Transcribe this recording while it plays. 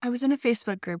was in a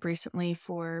Facebook group recently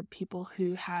for people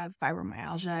who have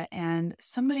fibromyalgia, and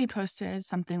somebody posted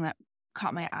something that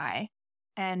caught my eye.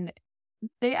 And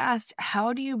they asked,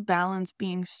 how do you balance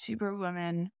being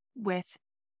Superwoman with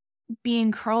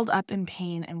being curled up in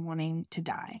pain and wanting to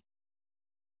die?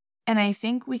 And I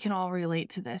think we can all relate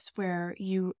to this, where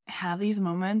you have these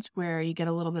moments where you get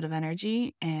a little bit of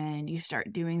energy and you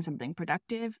start doing something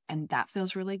productive, and that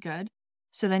feels really good.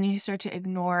 So then you start to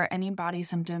ignore any body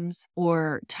symptoms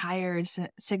or tired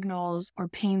signals or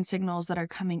pain signals that are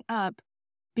coming up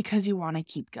because you want to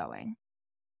keep going.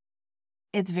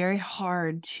 It's very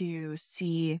hard to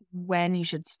see when you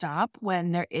should stop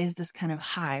when there is this kind of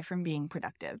high from being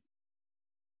productive.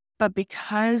 But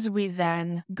because we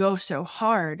then go so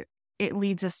hard, it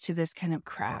leads us to this kind of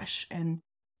crash, and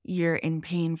you're in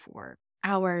pain for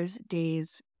hours,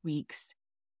 days, weeks.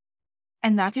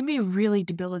 And that can be really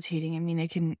debilitating. I mean, it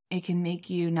can make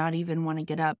you not even want to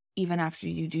get up even after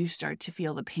you do start to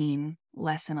feel the pain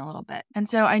lessen a little bit. And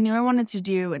so I knew I wanted to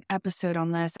do an episode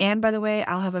on this. And by the way,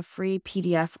 I'll have a free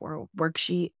PDF or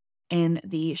worksheet in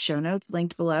the show notes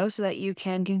linked below so that you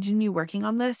can continue working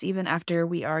on this even after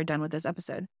we are done with this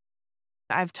episode.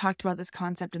 I've talked about this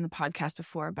concept in the podcast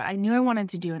before, but I knew I wanted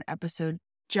to do an episode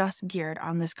just geared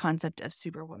on this concept of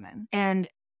Superwoman. And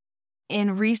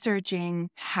in researching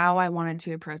how I wanted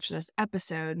to approach this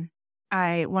episode,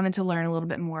 I wanted to learn a little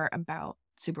bit more about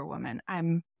Superwoman.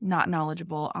 I'm not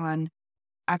knowledgeable on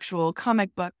actual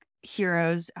comic book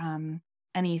heroes,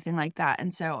 anything like that.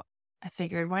 And so I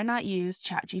figured, why not use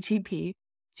ChatGTP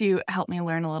to help me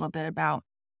learn a little bit about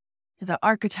the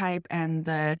archetype and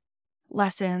the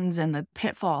lessons and the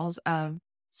pitfalls of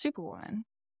Superwoman.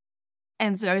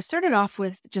 And so I started off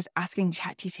with just asking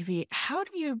ChatGTP, how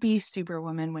do you be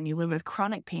Superwoman when you live with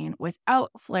chronic pain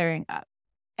without flaring up?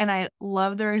 And I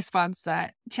love the response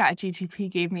that ChatGTP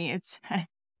gave me. It said,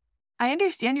 I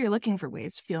understand you're looking for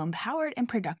ways to feel empowered and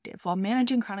productive while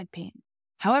managing chronic pain.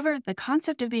 However, the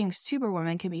concept of being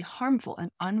Superwoman can be harmful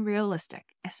and unrealistic,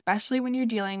 especially when you're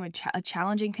dealing with a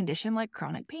challenging condition like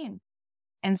chronic pain.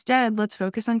 Instead, let's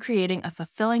focus on creating a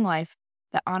fulfilling life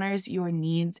that honors your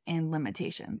needs and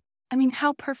limitations. I mean,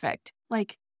 how perfect.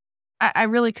 Like, I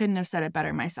really couldn't have said it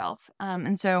better myself.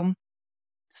 And so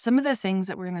some of the things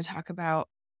that we're going to talk about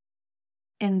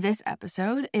in this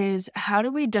episode is, how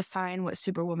do we define what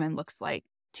Superwoman looks like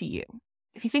to you?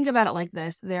 If you think about it like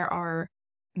this, there are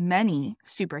many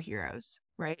superheroes,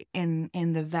 right? In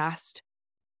the vast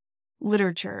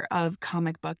literature of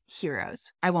comic book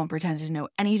heroes. I won't pretend to know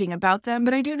anything about them,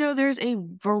 but I do know there's a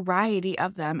variety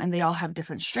of them, and they all have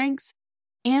different strengths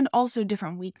and also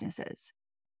different weaknesses.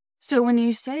 So when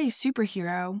you say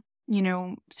superhero,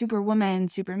 Superwoman,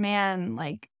 Superman,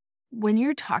 like when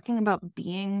you're talking about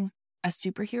being a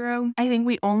superhero, I think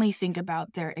we only think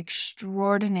about their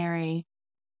extraordinary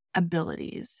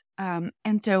abilities.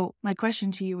 And so my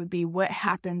question to you would be, what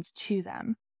happens to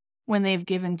them when they've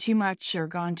given too much or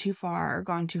gone too far or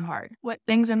gone too hard? What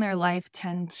things in their life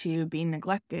tend to be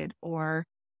neglected or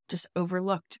just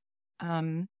overlooked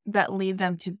that lead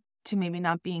them to maybe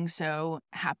not being so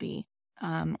happy?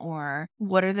 Or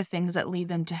what are the things that lead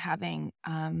them to having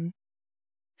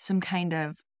some kind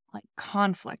of like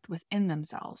conflict within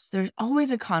themselves? There's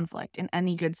always a conflict in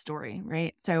any good story,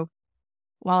 right? So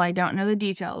while I don't know the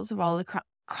details of all the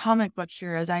comic book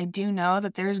heroes, I do know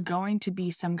that there's going to be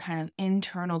some kind of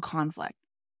internal conflict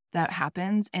that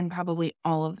happens in probably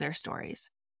all of their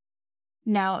stories.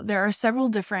 Now, there are several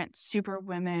different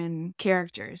Superwomen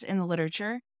characters in the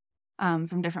literature,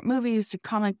 from different movies to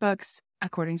comic books,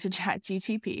 according to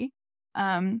ChatGTP.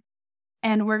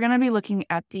 And we're going to be looking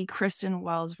at the Kristen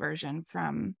Wells version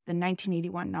from the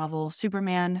 1981 novel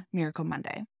Superman, Miracle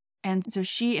Monday. And so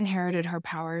she inherited her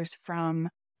powers from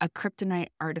a kryptonite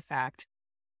artifact.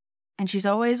 And she's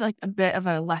always like a bit of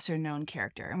a lesser known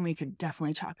character. And we could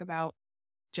definitely talk about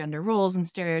gender roles and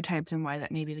stereotypes and why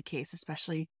that may be the case,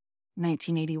 especially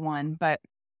 1981. But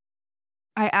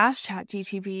I asked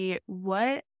ChatGTP,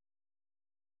 what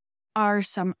are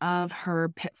some of her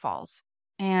pitfalls?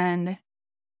 And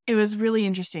it was really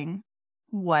interesting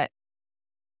what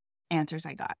answers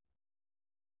I got.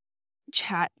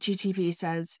 ChatGTP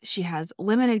says she has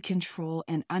limited control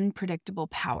and unpredictable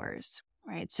powers,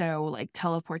 right? So like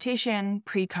teleportation,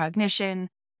 precognition,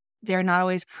 they're not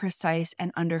always precise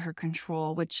and under her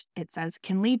control, which it says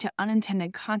can lead to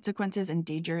unintended consequences and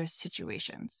dangerous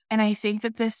situations. And I think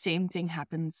that this same thing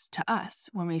happens to us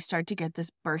when we start to get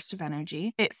this burst of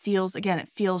energy. It feels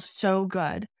so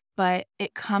good, but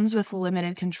it comes with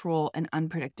limited control and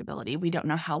unpredictability. We don't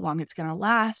know how long it's going to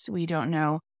last. We don't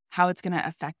know how it's going to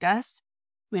affect us.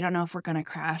 We don't know if we're going to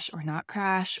crash or not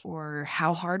crash, or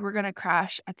how hard we're going to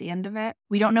crash at the end of it.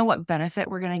 We don't know what benefit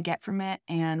we're going to get from it.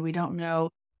 And we don't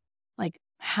know like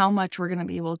how much we're going to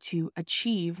be able to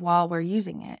achieve while we're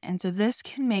using it. And so this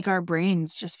can make our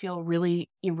brains just feel really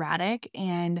erratic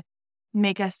and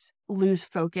make us lose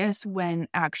focus, when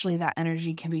actually that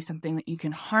energy can be something that you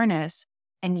can harness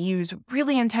and use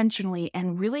really intentionally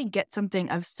and really get something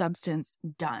of substance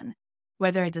done.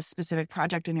 Whether it's a specific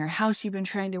project in your house you've been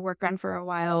trying to work on for a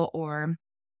while, or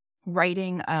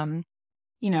writing, a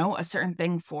certain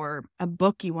thing for a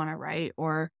book you want to write,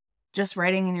 or just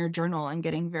writing in your journal and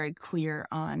getting very clear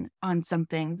on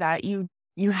something that you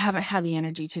haven't had the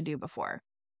energy to do before.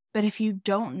 But if you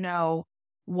don't know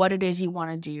what it is you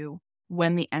want to do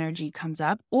when the energy comes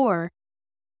up, or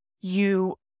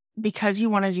because you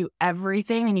want to do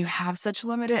everything and you have such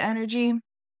limited energy,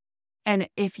 and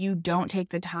if you don't take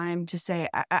the time to say,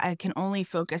 I can only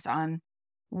focus on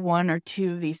one or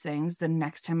two of these things the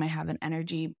next time I have an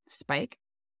energy spike,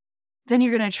 then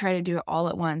you're going to try to do it all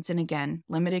at once. And again,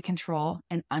 limited control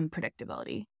and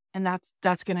unpredictability. And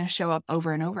that's going to show up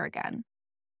over and over again.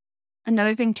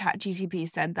 Another thing ChatGPT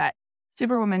said that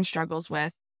Superwoman struggles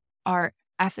with are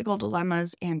ethical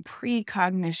dilemmas and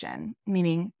precognition,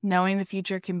 meaning knowing the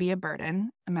future can be a burden.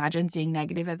 Imagine seeing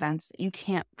negative events that you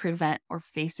can't prevent, or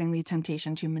facing the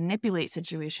temptation to manipulate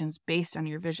situations based on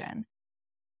your vision.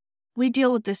 We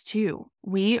deal with this too.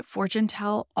 We fortune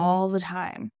tell all the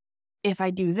time. If I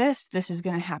do this, this is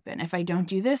going to happen. If I don't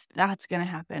do this, that's going to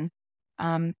happen.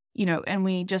 And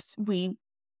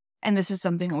and this is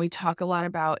something that we talk a lot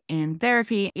about in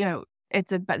therapy.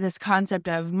 It's about this concept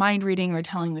of mind reading or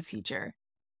telling the future.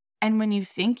 And when you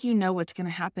think you know what's going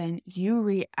to happen, you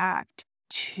react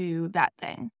to that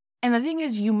thing. And the thing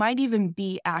is, you might even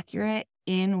be accurate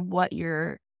in what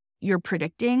you're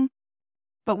predicting.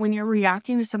 But when you're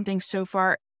reacting to something so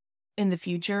far in the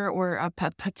future, or a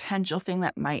potential thing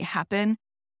that might happen,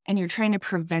 and you're trying to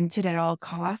prevent it at all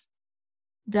costs,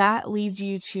 that leads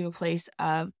you to a place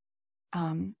of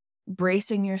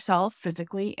bracing yourself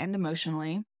physically and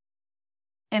emotionally.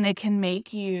 And it can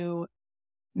make you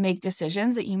make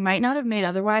decisions that you might not have made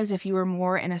otherwise if you were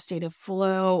more in a state of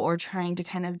flow, or trying to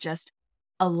kind of just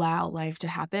allow life to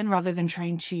happen rather than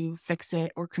trying to fix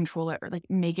it or control it, or like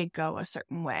make it go a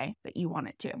certain way that you want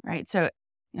it to, right? So,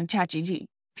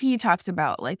 ChatGPT talks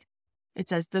about, like, it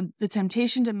says the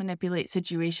temptation to manipulate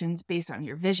situations based on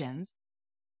your visions.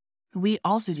 We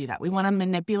also do that. We want to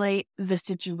manipulate the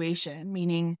situation,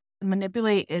 meaning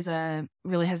manipulate has a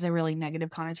really negative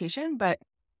connotation, but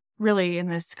really, in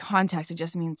this context, it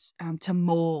just means to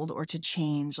mold or to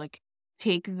change, like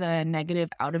take the negative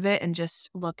out of it and just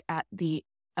look at the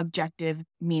objective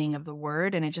meaning of the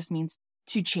word. And it just means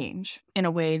to change in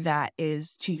a way that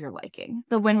is to your liking.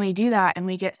 But when we do that and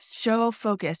we get so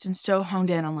focused and so honed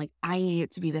in on, like, I need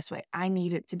it to be this way, I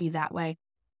need it to be that way,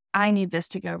 I need this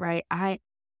to go right,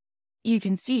 you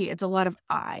can see it's a lot of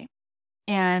I.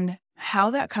 And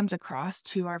how that comes across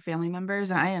to our family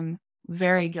members, and I am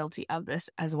very guilty of this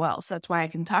as well. So that's why I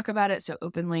can talk about it so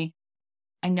openly.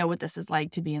 I know what this is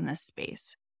like to be in this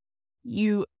space.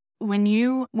 When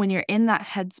you're in that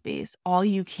headspace, all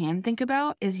you can think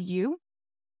about is you.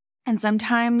 And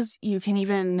sometimes you can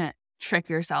even trick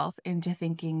yourself into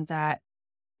thinking that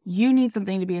you need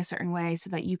something to be a certain way so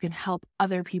that you can help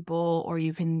other people, or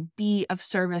you can be of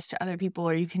service to other people,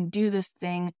 or you can do this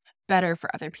thing better for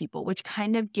other people, which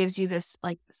kind of gives you this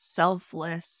like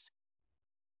selfless.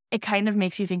 It kind of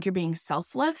makes you think you're being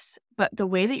selfless, but the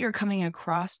way that you're coming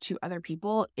across to other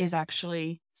people is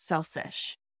actually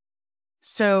selfish.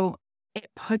 So it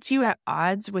puts you at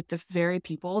odds with the very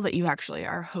people that you actually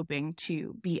are hoping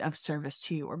to be of service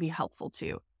to or be helpful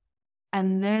to.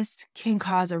 And this can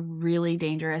cause a really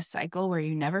dangerous cycle where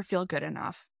you never feel good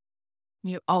enough.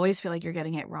 You always feel like you're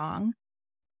getting it wrong.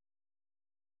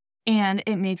 And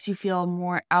it makes you feel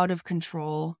more out of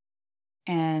control,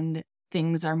 and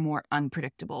things are more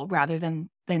unpredictable, rather than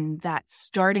that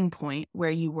starting point where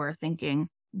you were thinking,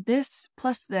 this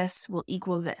plus this will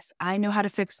equal this. I know how to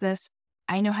fix this.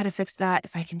 I know how to fix that.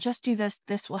 If I can just do this,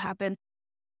 this will happen.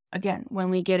 Again, when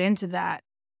we get into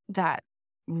that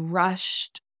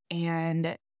rushed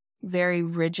and very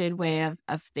rigid way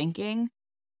of thinking,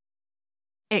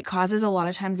 it causes a lot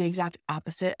of times the exact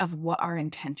opposite of what our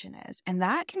intention is. And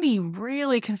that can be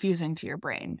really confusing to your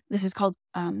brain. This is called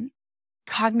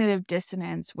cognitive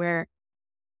dissonance, where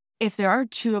if there are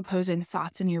two opposing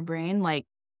thoughts in your brain, like,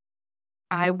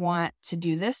 I want to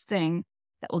do this thing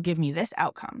that will give me this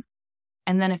outcome,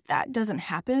 and then if that doesn't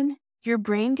happen, your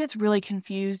brain gets really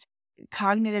confused,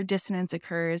 cognitive dissonance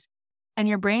occurs, and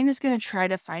your brain is going to try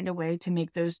to find a way to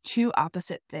make those two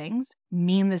opposite things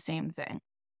mean the same thing.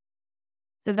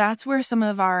 So that's where some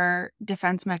of our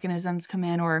defense mechanisms come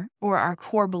in, or our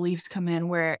core beliefs come in,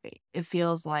 where it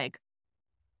feels like,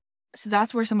 so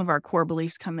that's where some of our core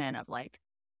beliefs come in, of like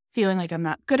feeling like I'm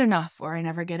not good enough, or I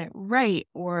never get it right,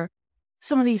 or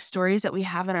some of these stories that we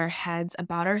have in our heads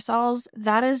about ourselves.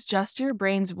 That is just your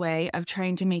brain's way of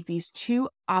trying to make these two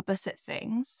opposite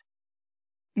things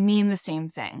mean the same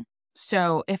thing.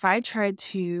 So if I tried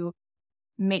to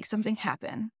make something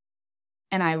happen,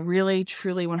 and I really,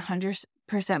 truly 100%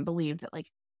 believed that, like,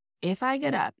 if I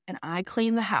get up and I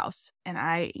clean the house and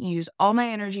I use all my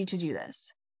energy to do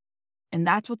this, and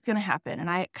that's what's going to happen, and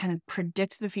I kind of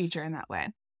predict the future in that way.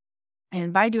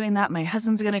 And by doing that, my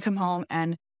husband's going to come home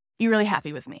and be really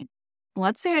happy with me.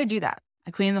 Let's say I do that.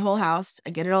 I clean the whole house.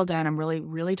 I get it all done. I'm really,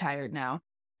 really tired now.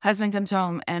 Husband comes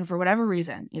home, and for whatever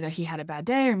reason, either he had a bad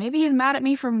day, or maybe he's mad at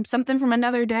me from something from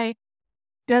another day,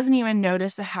 doesn't even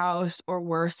notice the house, or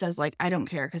worse, says like, I don't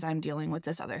care because I'm dealing with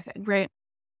this other thing, right?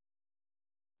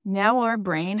 Now our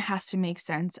brain has to make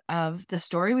sense of the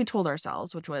story we told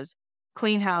ourselves, which was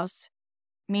clean house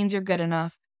means you're good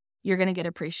enough. You're going to get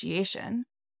appreciation.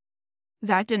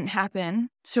 That didn't happen.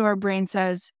 So our brain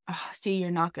says, oh, see,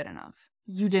 you're not good enough.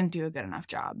 You didn't do a good enough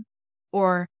job.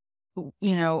 Or,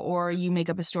 or you make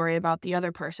up a story about the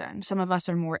other person. Some of us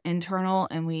are more internal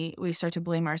and we start to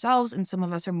blame ourselves, and some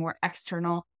of us are more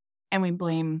external and we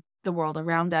blame the world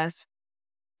around us.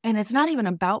 And it's not even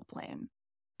about blame.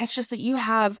 It's just that you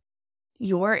have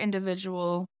your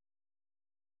individual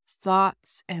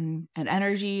thoughts and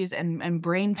energies and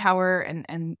brain power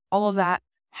and all of that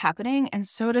happening, and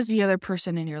so does the other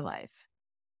person in your life.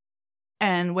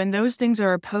 And when those things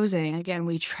are opposing, again,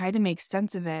 we try to make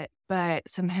sense of it, but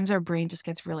sometimes our brain just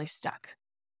gets really stuck.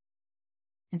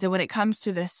 And so when it comes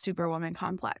to this Superwoman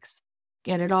complex,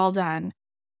 get it all done,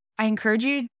 I encourage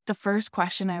you, the first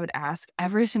question I would ask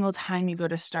every single time you go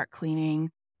to start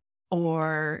cleaning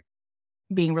or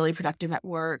being really productive at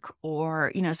work,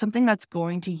 or, something that's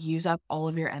going to use up all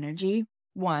of your energy.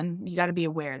 One, you got to be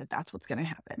aware that that's what's going to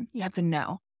happen. You have to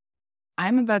know,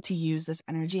 I'm about to use this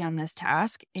energy on this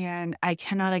task, and I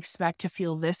cannot expect to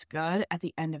feel this good at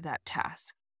the end of that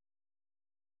task.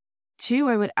 Two,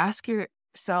 I would ask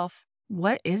yourself,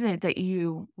 what is it that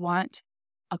you want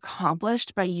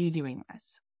accomplished by you doing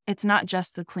this? It's not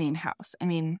just the clean house. I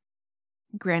mean,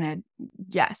 granted,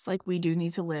 yes, like we do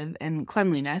need to live in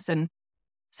cleanliness, and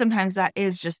sometimes that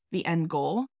is just the end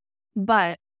goal,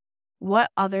 but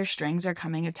what other strings are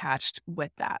coming attached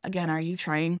with that? Again, are you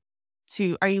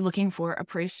looking for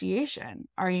appreciation?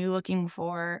 Are you looking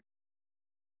for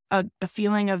a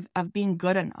feeling of being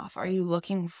good enough? Are you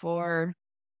looking for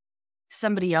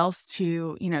somebody else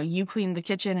to, you clean the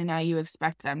kitchen and now you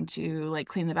expect them to like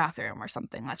clean the bathroom or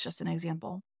something? That's just an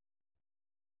example.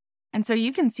 And so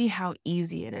you can see how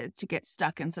easy it is to get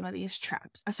stuck in some of these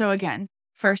traps. So again,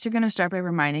 first, you're going to start by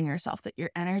reminding yourself that your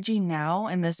energy now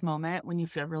in this moment, when you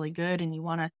feel really good and you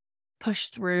want to push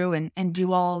through and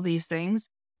do all of these things,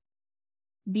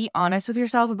 be honest with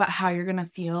yourself about how you're going to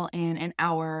feel in an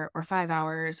hour or 5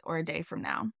 hours or a day from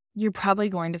now. You're probably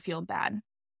going to feel bad.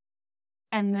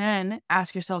 And then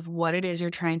ask yourself what it is you're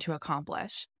trying to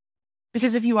accomplish.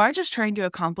 Because if you are just trying to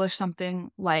accomplish something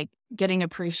like getting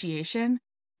appreciation,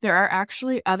 there are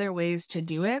actually other ways to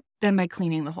do it than by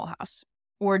cleaning the whole house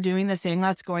or doing the thing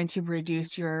that's going to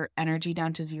reduce your energy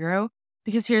down to zero.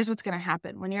 Because here's what's going to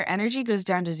happen. When your energy goes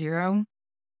down to zero,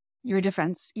 your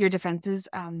defenses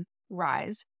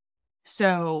rise.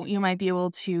 So you might be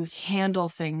able to handle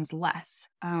things less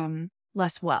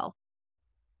well.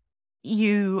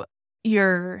 Your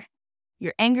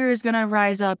anger is going to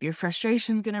rise up. Your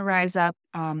frustration is going to rise up.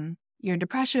 Your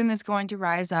depression is going to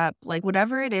rise up. Like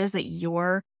whatever it is that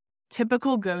your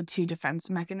typical go-to defense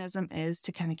mechanism is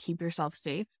to kind of keep yourself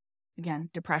safe. Again,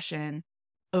 depression,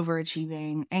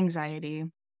 overachieving, anxiety.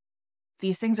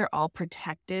 These things are all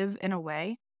protective in a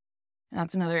way. And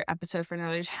that's another episode for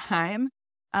another time.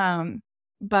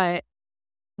 But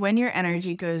when your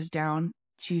energy goes down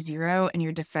to zero and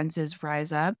your defenses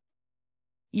rise up,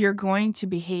 you're going to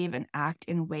behave and act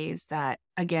in ways that,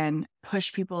 again,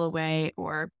 push people away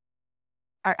or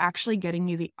are actually getting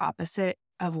you the opposite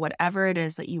of whatever it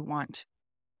is that you want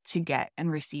to get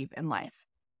and receive in life.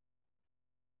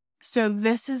 So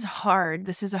this is hard.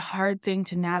 This is a hard thing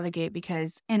to navigate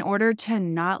because in order to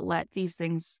not let these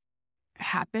things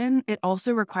happen, it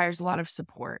also requires a lot of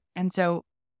support. And so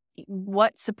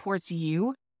what supports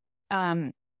you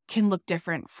can look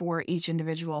different for each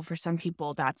individual. For some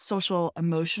people, that's social,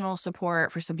 emotional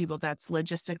support. For some people, that's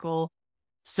logistical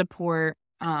support.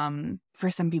 For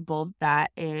some people,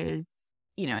 that is,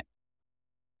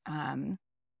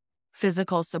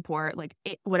 physical support. Like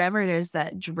whatever it is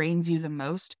that drains you the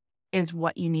most, is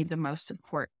what you need the most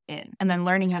support in. And then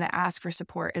learning how to ask for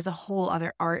support is a whole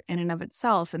other art in and of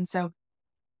itself. And so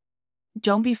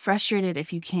don't be frustrated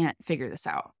if you can't figure this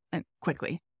out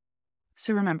quickly.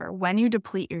 So remember, when you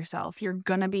deplete yourself, you're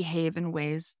going to behave in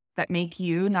ways that make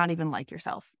you not even like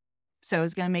yourself. So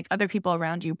it's going to make other people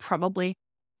around you probably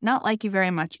not like you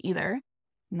very much either.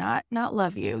 Not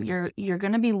love you. You're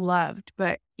going to be loved,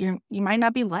 but you might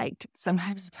not be liked.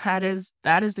 Sometimes that is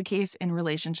the case in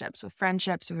relationships, with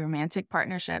friendships, with romantic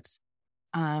partnerships.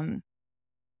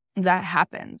 That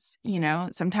happens,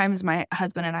 Sometimes my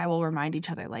husband and I will remind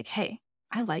each other like, hey,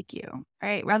 I like you,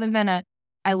 right? Rather than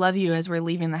I love you as we're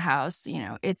leaving the house,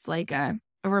 it's like a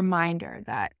reminder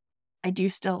that I do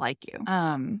still like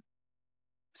you.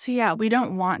 So yeah, we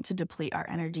don't want to deplete our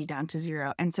energy down to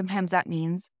zero. And sometimes that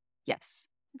means, yes,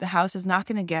 the house is not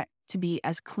going to get to be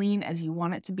as clean as you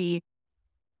want it to be,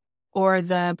 or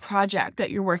the project that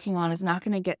you're working on is not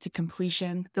going to get to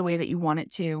completion the way that you want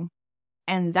it to.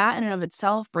 And that in and of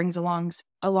itself brings along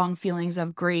feelings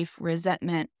of grief,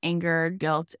 resentment, anger,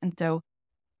 guilt. And so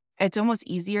it's almost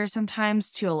easier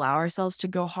sometimes to allow ourselves to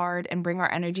go hard and bring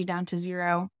our energy down to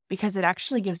zero, because it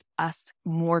actually gives us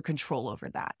more control over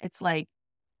that. It's like,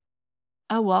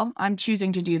 oh, well, I'm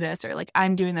choosing to do this, or like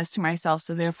I'm doing this to myself.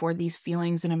 So therefore these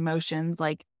feelings and emotions,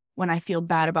 like when I feel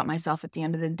bad about myself at the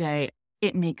end of the day,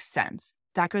 it makes sense.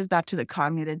 That goes back to the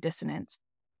cognitive dissonance,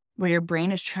 where your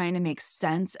brain is trying to make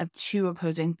sense of two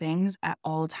opposing things at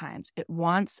all times. It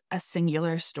wants a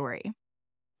singular story,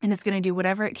 and it's going to do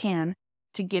whatever it can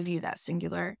to give you that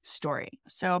singular story.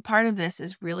 So a part of this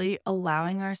is really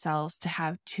allowing ourselves to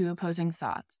have two opposing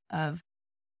thoughts of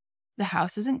the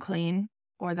house isn't clean,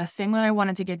 or the thing that I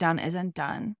wanted to get done isn't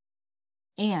done.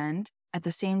 And at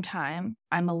the same time,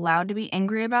 I'm allowed to be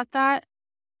angry about that,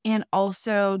 and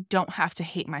also don't have to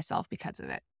hate myself because of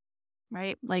it,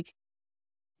 right? Like,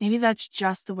 maybe that's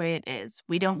just the way it is.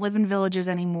 We don't live in villages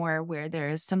anymore where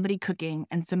there's somebody cooking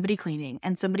and somebody cleaning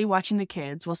and somebody watching the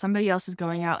kids while somebody else is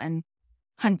going out and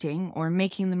hunting or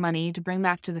making the money to bring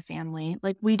back to the family.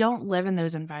 Like, we don't live in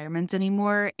those environments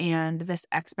anymore. And this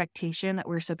expectation that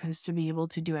we're supposed to be able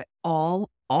to do it all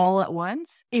at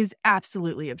once is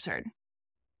absolutely absurd.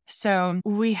 So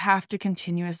we have to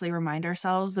continuously remind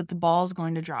ourselves that the ball is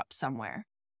going to drop somewhere.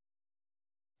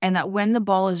 And that when the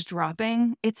ball is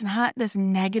dropping, it's not this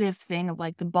negative thing of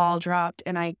like the ball dropped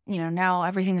and now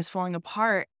everything is falling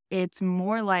apart. It's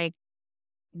more like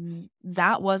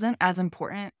that wasn't as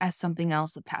important as something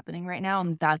else that's happening right now.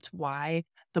 And that's why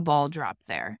the ball dropped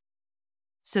there.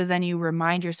 So then you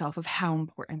remind yourself of how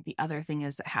important the other thing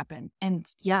is that happened. And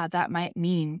yeah, that might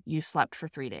mean you slept for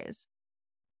 3 days.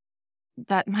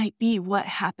 That might be what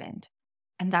happened.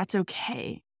 And that's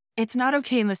okay. It's not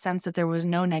okay in the sense that there was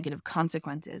no negative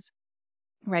consequences,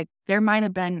 right? There might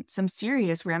have been some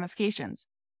serious ramifications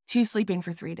to sleeping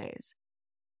for 3 days,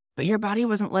 but your body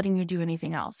wasn't letting you do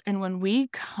anything else. And when we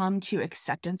come to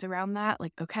acceptance around that,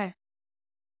 like, okay,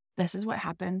 this is what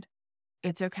happened.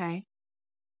 It's okay.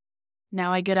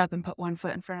 Now I get up and put one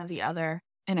foot in front of the other,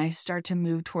 and I start to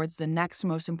move towards the next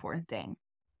most important thing.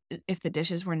 If the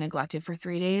dishes were neglected for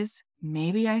 3 days,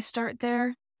 maybe I start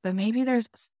there, but maybe there's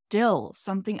still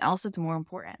something else that's more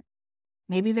important.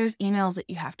 Maybe there's emails that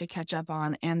you have to catch up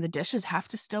on, and the dishes have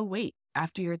to still wait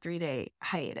after your 3-day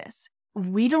hiatus.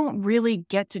 We don't really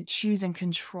get to choose and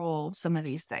control some of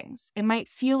these things. It might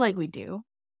feel like we do.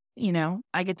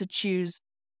 I get to choose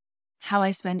how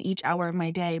I spend each hour of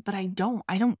my day, but I don't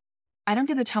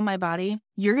get to tell my body,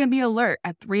 you're going to be alert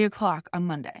at 3:00 on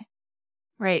Monday.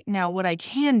 Right now, what I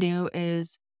can do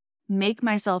is make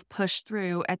myself push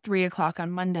through at 3:00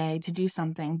 on Monday to do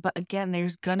something. But again,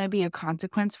 there's going to be a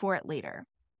consequence for it later.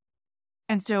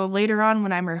 And so later on,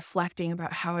 when I'm reflecting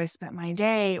about how I spent my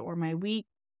day or my week,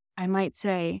 I might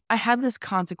say, I had this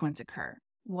consequence occur.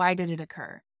 Why did it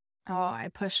occur? Oh, I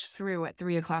pushed through at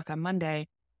 3:00 on Monday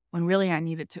when really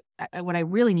what I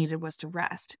really needed was to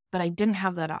rest. But I didn't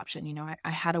have that option.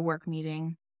 I had a work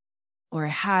meeting, or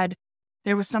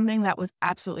there was something that was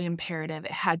absolutely imperative.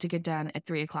 It had to get done at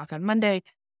 3:00 on Monday.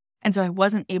 And so I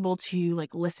wasn't able to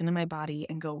listen to my body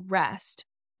and go rest.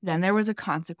 Then there was a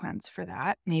consequence for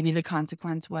that. Maybe the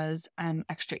consequence was I'm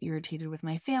extra irritated with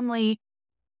my family,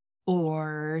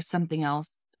 or something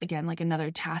else. Again, like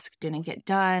another task didn't get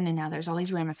done, and now there's all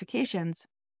these ramifications.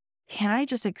 Can I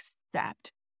just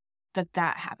accept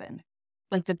that happened?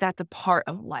 That's a part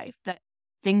of life, that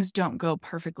things don't go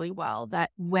perfectly well,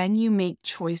 that when you make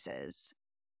choices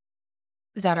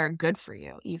that are good for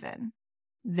you, even,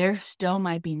 there still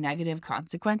might be negative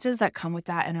consequences that come with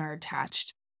that and are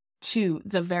attached to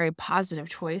the very positive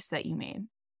choice that you made.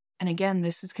 And again,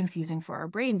 this is confusing for our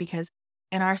brain because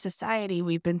in our society,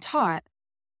 we've been taught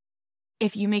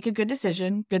if you make a good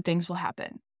decision, good things will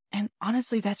happen. And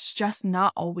honestly, that's just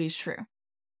not always true.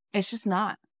 It's just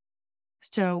not.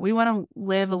 So we want to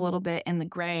live a little bit in the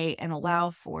gray and allow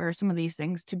for some of these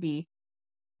things to be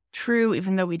true,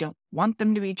 even though we don't want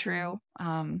them to be true.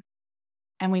 And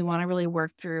we want to really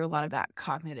work through a lot of that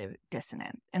cognitive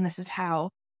dissonance. And this is how,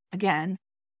 again,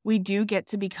 we do get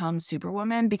to become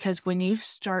Superwoman, because when you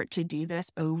start to do this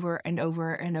over and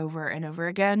over and over and over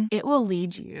again, it will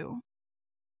lead you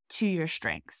to your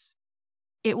strengths.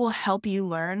 It will help you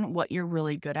learn what you're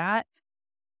really good at,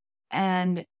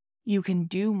 and you can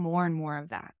do more and more of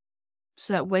that.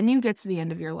 So that when you get to the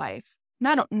end of your life,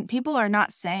 people are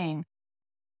not saying,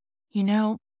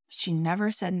 she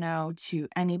never said no to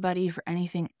anybody for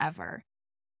anything ever,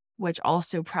 which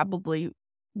also probably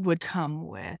would come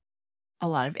with a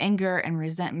lot of anger and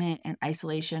resentment and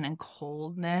isolation and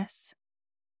coldness.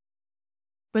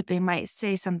 But they might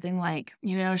say something like,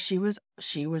 she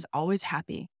was always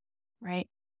happy, right?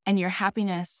 And your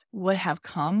happiness would have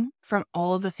come from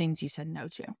all of the things you said no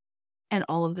to and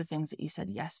all of the things that you said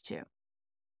yes to,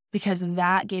 because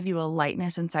that gave you a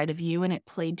lightness inside of you and it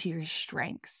played to your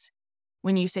strengths.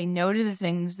 When you say no to the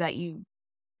things that you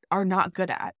are not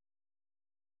good at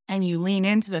and you lean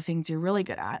into the things you're really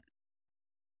good at,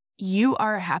 you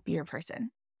are a happier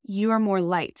person. You are more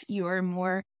light. You are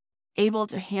more able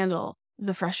to handle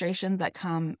the frustrations that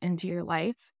come into your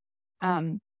life.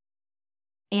 And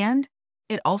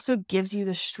it also gives you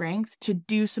the strength to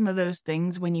do some of those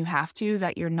things when you have to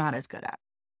that you're not as good at.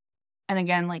 And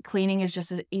again, like cleaning is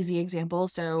just an easy example.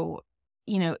 So,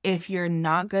 if you're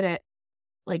not good at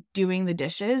like doing the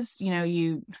dishes,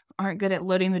 you aren't good at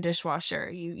loading the dishwasher,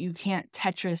 you can't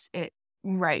Tetris it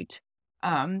right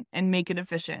and make it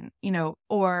efficient,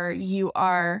 or you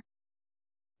are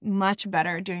much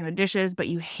better at doing the dishes, but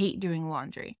you hate doing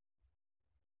laundry.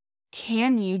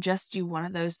 Can you just do one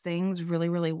of those things really,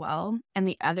 really well and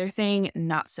the other thing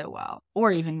not so well?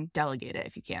 Or even delegate it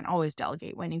if you can. Always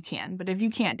delegate when you can. But if you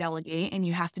can't delegate and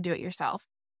you have to do it yourself.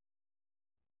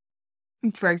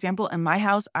 For example, in my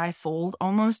house, I fold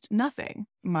almost nothing.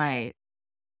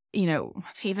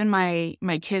 Even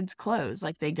my kids' clothes,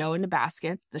 like they go into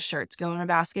baskets, the shirts go in a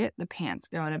basket, the pants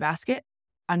go in a basket,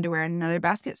 underwear in another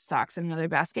basket, socks in another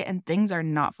basket, and things are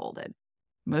not folded.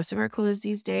 Most of our clothes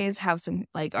these days have some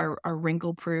are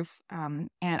wrinkle proof. And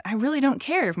I really don't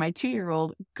care if my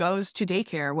 2-year-old goes to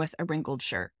daycare with a wrinkled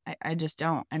shirt. I just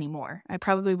don't anymore. I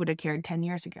probably would have cared 10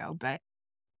 years ago, but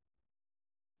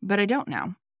I don't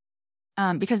now.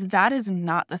 Because that is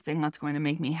not the thing that's going to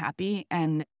make me happy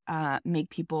and make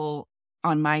people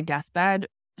on my deathbed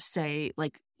say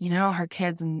like, her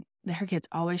kids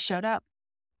always showed up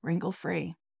wrinkle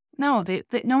free. No,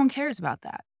 no one cares about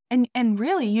that. And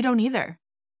really, you don't either.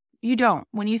 You don't.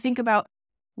 When you think about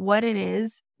what it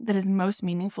is that is most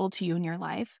meaningful to you in your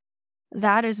life,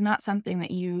 that is not something that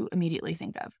you immediately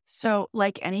think of. So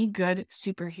like any good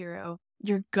superhero,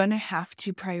 you're going to have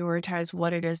to prioritize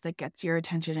what it is that gets your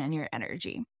attention and your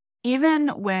energy. Even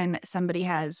when somebody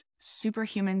has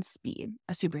superhuman speed,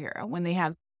 a superhero, when they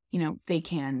have, they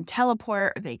can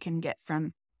teleport, they can get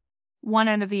from one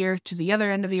end of the earth to the other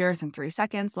end of the earth in 3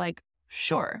 seconds, like,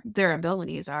 sure, their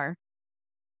abilities are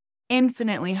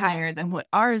infinitely higher than what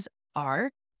ours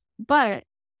are, but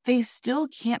they still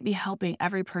can't be helping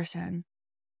every person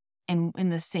in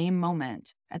the same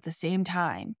moment at the same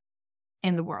time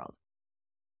in the world.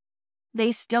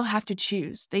 They still have to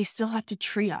choose. They still have to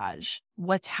triage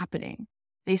what's happening.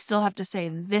 They still have to say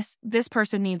this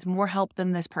person needs more help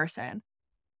than this person.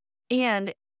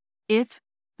 And if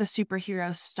the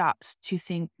superhero stops to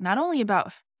think not only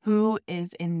about who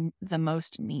is in the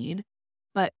most need,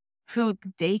 but who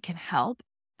they can help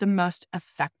the most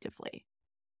effectively.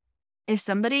 If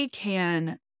somebody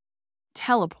can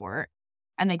teleport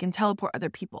and they can teleport other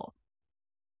people,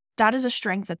 that is a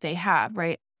strength that they have,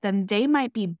 right? Then they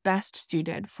might be best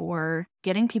suited for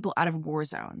getting people out of war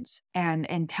zones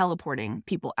and teleporting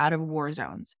people out of war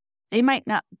zones. They might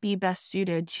not be best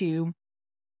suited to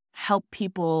help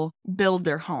people build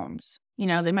their homes.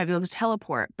 They might be able to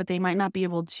teleport, but they might not be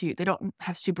able to, they don't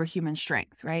have superhuman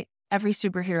strength, right? Every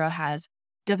superhero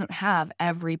doesn't have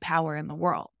every power in the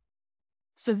world.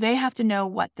 So they have to know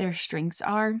what their strengths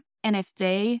are. And if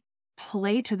they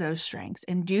play to those strengths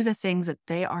and do the things that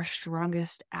they are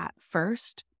strongest at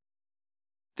first,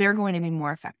 they're going to be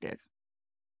more effective.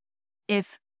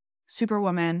 If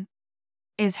Superwoman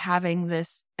is having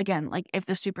this, again, like if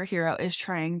the superhero is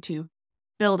trying to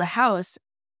build a house,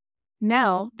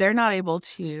 now they're not able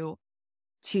to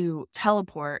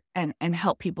teleport and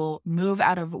help people move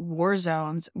out of war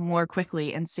zones more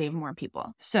quickly and save more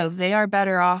people. So they are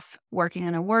better off working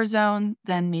in a war zone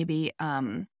than maybe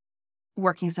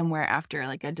working somewhere after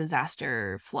like a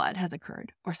disaster flood has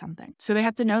occurred or something. So they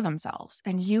have to know themselves,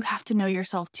 and you have to know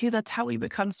yourself too. That's how we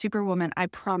become Superwoman, I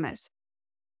promise.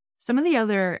 Some of the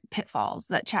other pitfalls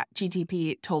that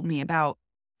ChatGTP told me about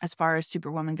as far as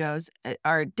Superwoman goes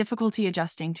are difficulty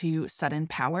adjusting to sudden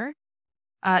power,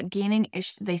 gaining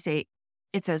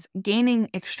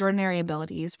extraordinary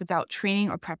abilities without training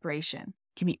or preparation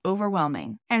can be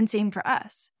overwhelming. And same for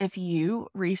us. If you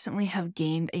recently have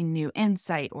gained a new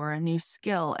insight or a new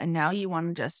skill, and now you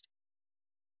want to just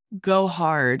go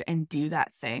hard and do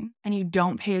that thing, and you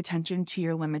don't pay attention to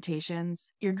your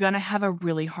limitations, you're going to have a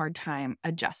really hard time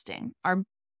adjusting.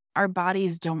 Our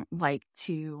bodies don't like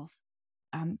to,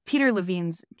 Peter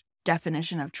Levine's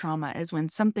definition of trauma is when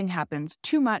something happens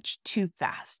too much, too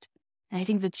fast. And I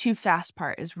think the too fast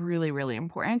part is really, really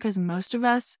important because most of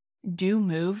us do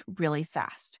move really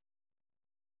fast,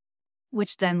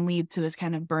 which then leads to this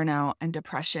kind of burnout and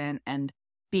depression and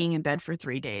being in bed for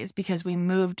 3 days because we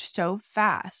moved so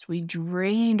fast. We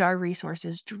drained our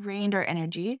resources, drained our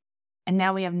energy, and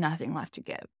now we have nothing left to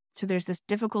give. So there's this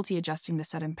difficulty adjusting to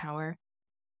sudden power.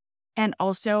 And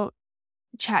also,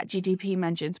 ChatGTP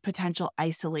mentions potential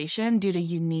isolation due to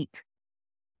unique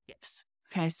gifts.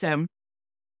 Okay, so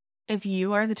if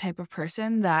you are the type of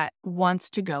person that wants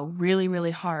to go really,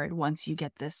 really hard once you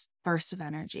get this burst of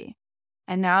energy,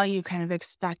 and now you kind of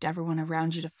expect everyone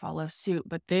around you to follow suit,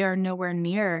 but they are nowhere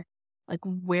near like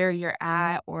where you're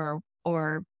at or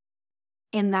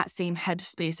in that same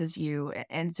headspace as you.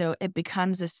 And so it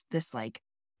becomes this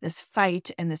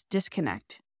fight and this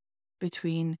disconnect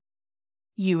between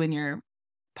you and your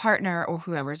partner or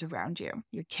whoever's around you,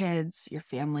 your kids, your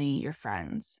family, your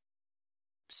friends.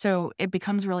 So it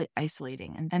becomes really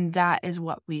isolating. And that is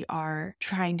what we are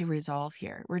trying to resolve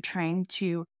here. We're trying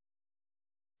to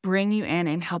bring you in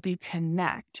and help you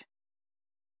connect,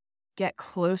 get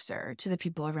closer to the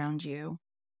people around you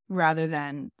rather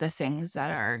than the things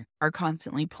that are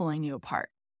constantly pulling you apart.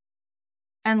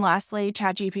 And lastly,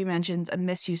 ChatGPT mentions a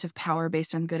misuse of power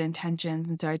based on good intentions.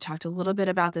 And so I talked a little bit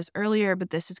about this earlier,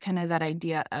 but this is kind of that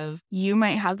idea of you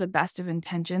might have the best of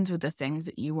intentions with the things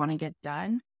that you want to get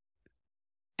done.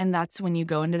 And that's when you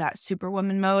go into that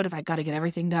Superwoman mode of I got to get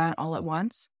everything done all at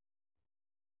once.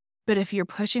 But if you're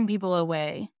pushing people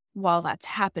away while that's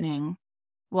happening,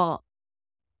 well,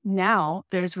 now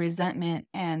there's resentment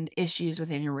and issues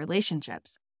within your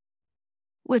relationships,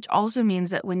 which also means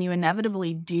that when you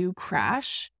inevitably do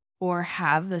crash or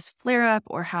have this flare up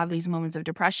or have these moments of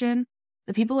depression,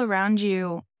 the people around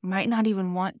you might not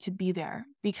even want to be there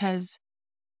because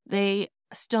they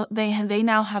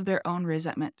now have their own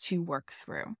resentment to work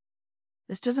through.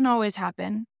 This doesn't always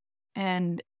happen,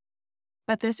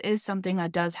 but this is something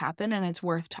that does happen and it's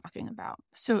worth talking about.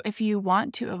 So if you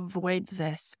want to avoid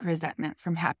this resentment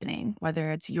from happening,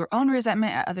 whether it's your own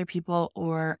resentment at other people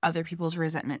or other people's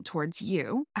resentment towards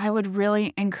you, I would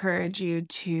really encourage you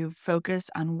to focus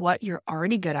on what you're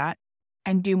already good at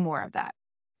and do more of that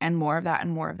and more of that and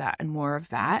more of that and more of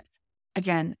that.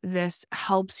 Again, this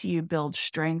helps you build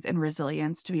strength and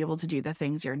resilience to be able to do the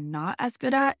things you're not as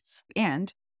good at,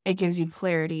 and it gives you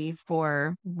clarity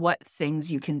for what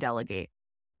things you can delegate.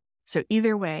 So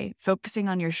either way, focusing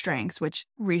on your strengths, which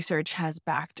research has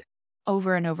backed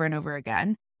over and over and over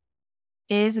again,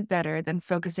 is better than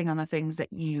focusing on the things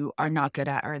that you are not good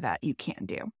at or that you can't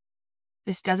do.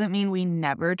 This doesn't mean we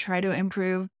never try to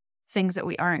improve things that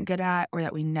we aren't good at or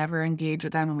that we never engage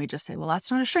with them and we just say, well, that's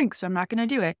not a strength, so I'm not going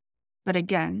to do it. But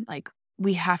again,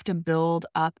 we have to build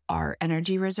up our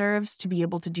energy reserves to be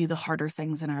able to do the harder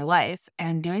things in our life,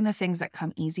 and doing the things that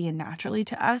come easy and naturally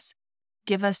to us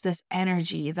give us this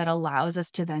energy that allows us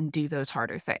to then do those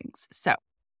harder things. So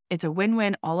it's a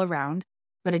win-win all around,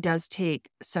 but it does take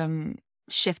some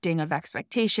shifting of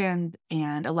expectations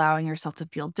and allowing yourself to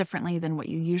feel differently than what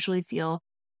you usually feel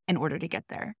in order to get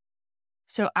there.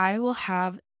 So I will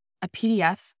have a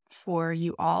PDF for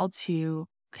you all to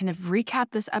kind of recap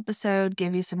this episode,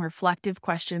 give you some reflective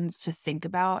questions to think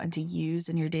about and to use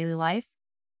in your daily life.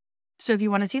 So if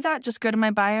you want to see that, just go to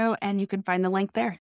my bio and you can find the link there.